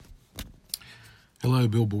Hello,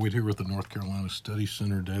 Bill Boyd here with the North Carolina Study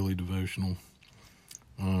Center Daily Devotional.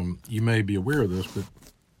 You may be aware of this, but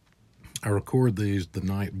I record these the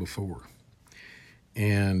night before.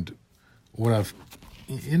 And what I've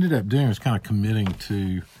ended up doing is kind of committing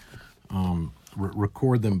to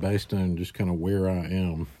record them based on just kind of where I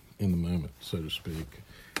am in the moment, so to speak,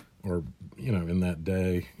 or, in that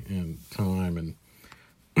day and time.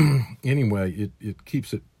 And anyway, it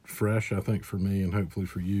keeps it fresh, I think, for me and hopefully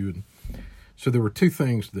for you. And so there were two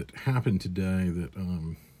things that happened today that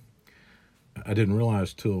I didn't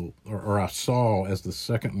realize or I saw as the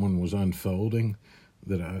second one was unfolding,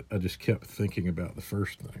 that I just kept thinking about the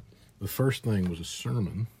first thing. The first thing was a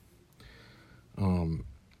sermon, and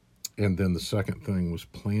then the second thing was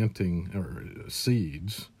planting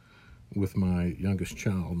seeds with my youngest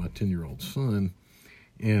child, my 10-year-old son.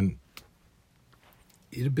 And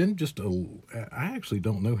it had been I actually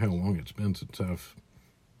don't know how long it's been since I've,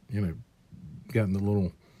 gotten the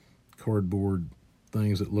little cardboard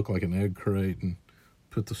things that look like an egg crate and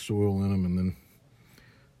put the soil in them and then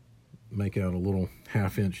make out a little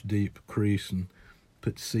half-inch deep crease and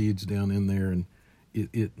put seeds down in there. And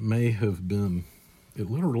it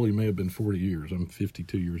literally may have been 40 years. I'm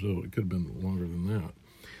 52 years old. It could have been longer than that.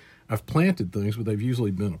 I've planted things, but they've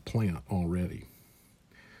usually been a plant already,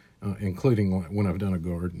 including when I've done a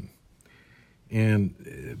garden.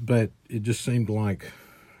 But it just seemed like,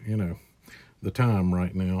 the time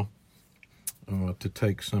right now to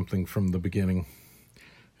take something from the beginning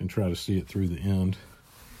and try to see it through the end,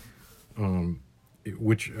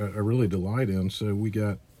 which I really delight in. So I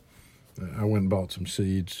went and bought some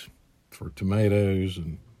seeds for tomatoes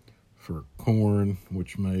and for corn,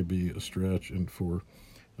 which may be a stretch, and for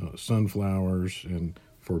sunflowers and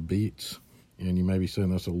for beets. And you may be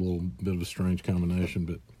saying that's a little bit of a strange combination,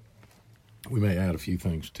 but we may add a few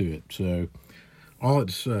things to it. So all that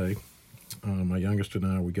to say, my youngest and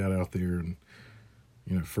I, we got out there and,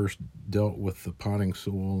 first dealt with the potting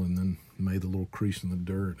soil and then made the little crease in the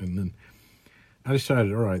dirt. And then I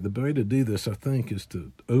decided, all right, the way to do this, I think, is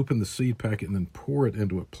to open the seed packet and then pour it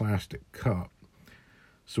into a plastic cup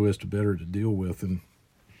so as to better to deal with. And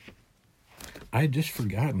I had just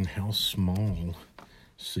forgotten how small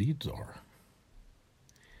seeds are.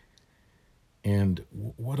 And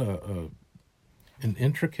what an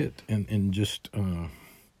intricate and just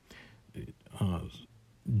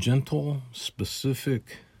gentle,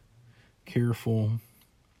 specific, careful,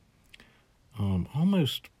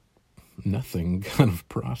 almost nothing kind of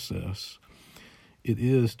process it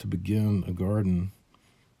is to begin a garden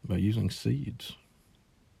by using seeds.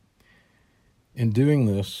 And doing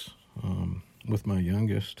this with my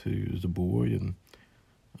youngest, who is a boy and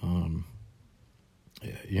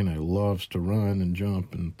loves to run and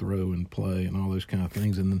jump and throw and play and all those kind of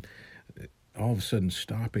things, and then all of a sudden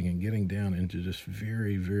stopping and getting down into just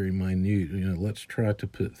very, very minute, let's try to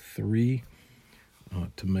put 3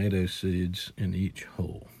 tomato seeds in each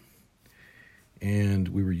hole. And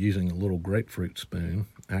we were using a little grapefruit spoon,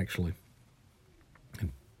 actually,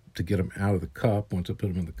 to get them out of the cup once I put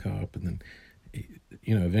them in the cup. And then,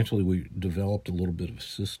 eventually we developed a little bit of a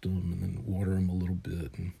system and then water them a little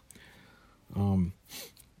bit. And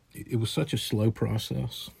it was such a slow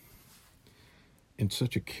process and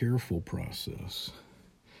such a careful process.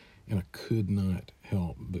 And I could not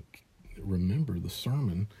help but remember the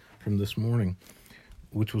sermon from this morning,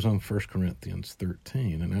 which was on 1 Corinthians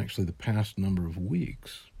 13. And actually the past number of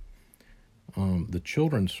weeks, the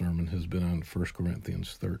children's sermon has been on 1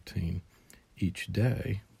 Corinthians 13 each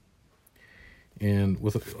day. And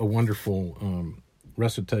with a wonderful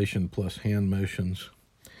recitation plus hand motions.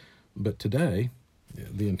 But today,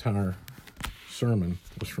 the entire sermon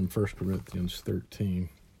was from 1 Corinthians 13.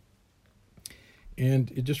 And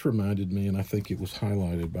it just reminded me, and I think it was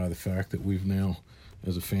highlighted by the fact that we've now,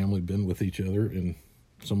 as a family, been with each other in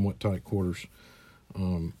somewhat tight quarters,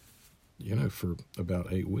 for about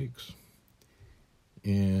 8 weeks.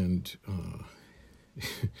 And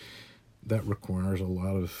that requires a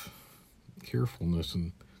lot of carefulness,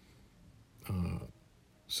 and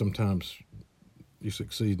sometimes you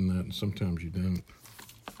succeed in that and sometimes you don't.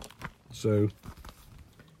 So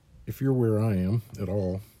if you're where I am at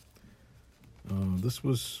all, this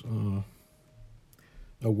was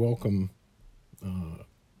a welcome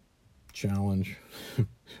challenge,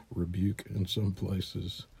 rebuke in some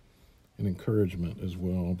places, and encouragement as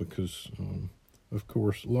well, because, of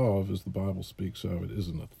course, love, as the Bible speaks of it,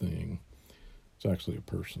 isn't a thing. It's actually a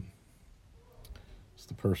person. It's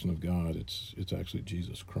the person of God. It's actually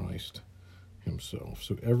Jesus Christ himself.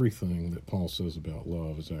 So everything that Paul says about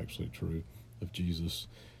love is actually true of Jesus,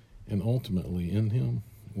 and ultimately in him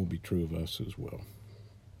will be true of us as well.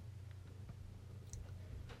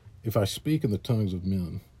 If I speak in the tongues of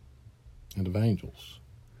men and of angels,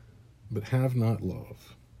 but have not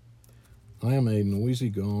love, I am a noisy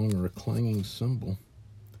gong or a clanging cymbal.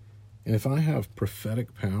 And if I have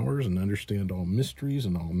prophetic powers and understand all mysteries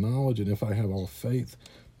and all knowledge, and if I have all faith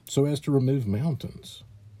so as to remove mountains,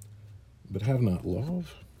 but have not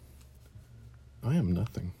love, I am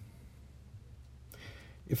nothing.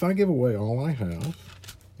 If I give away all I have,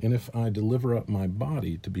 and if I deliver up my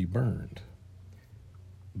body to be burned,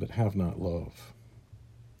 but have not love,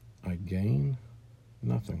 I gain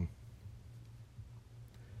nothing.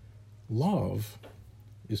 Love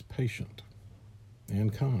is patient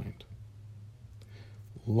and kind.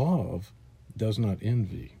 Love does not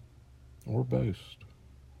envy or boast.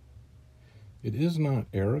 It is not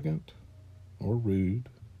arrogant or rude.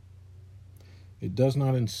 It does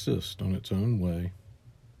not insist on its own way.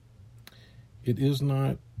 It is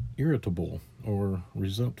not irritable or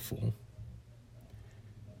resentful.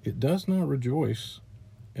 It does not rejoice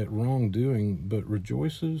at wrongdoing, but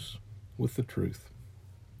rejoices with the truth.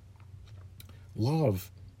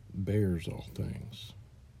 Love bears all things,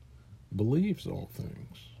 believes all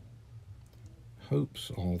things,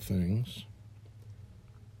 hopes all things,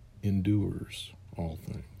 endures all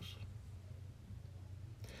things.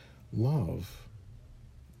 Love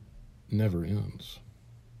never ends.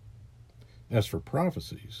 As for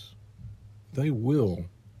prophecies, they will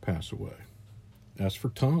pass away. As for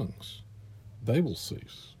tongues, they will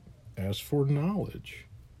cease. As for knowledge,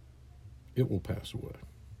 it will pass away.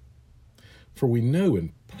 For we know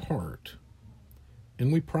in part,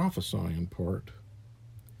 and we prophesy in part,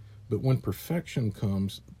 but when perfection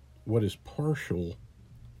comes, what is partial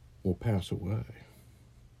will pass away.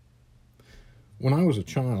 When I was a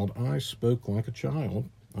child, I spoke like a child.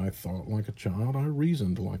 I thought like a child. I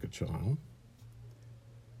reasoned like a child.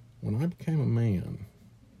 When I became a man,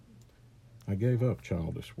 I gave up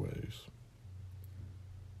childish ways.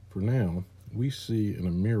 For now, we see in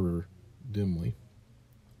a mirror dimly,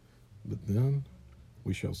 but then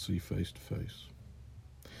we shall see face to face.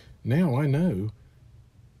 Now I know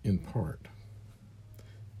in part.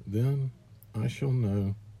 Then I shall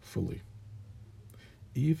know fully,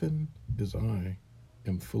 even as I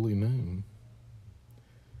am fully known.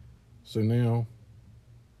 So now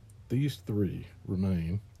these three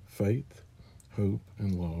remain: faith, hope,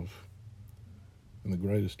 and love. And the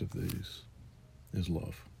greatest of these is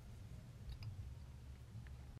love.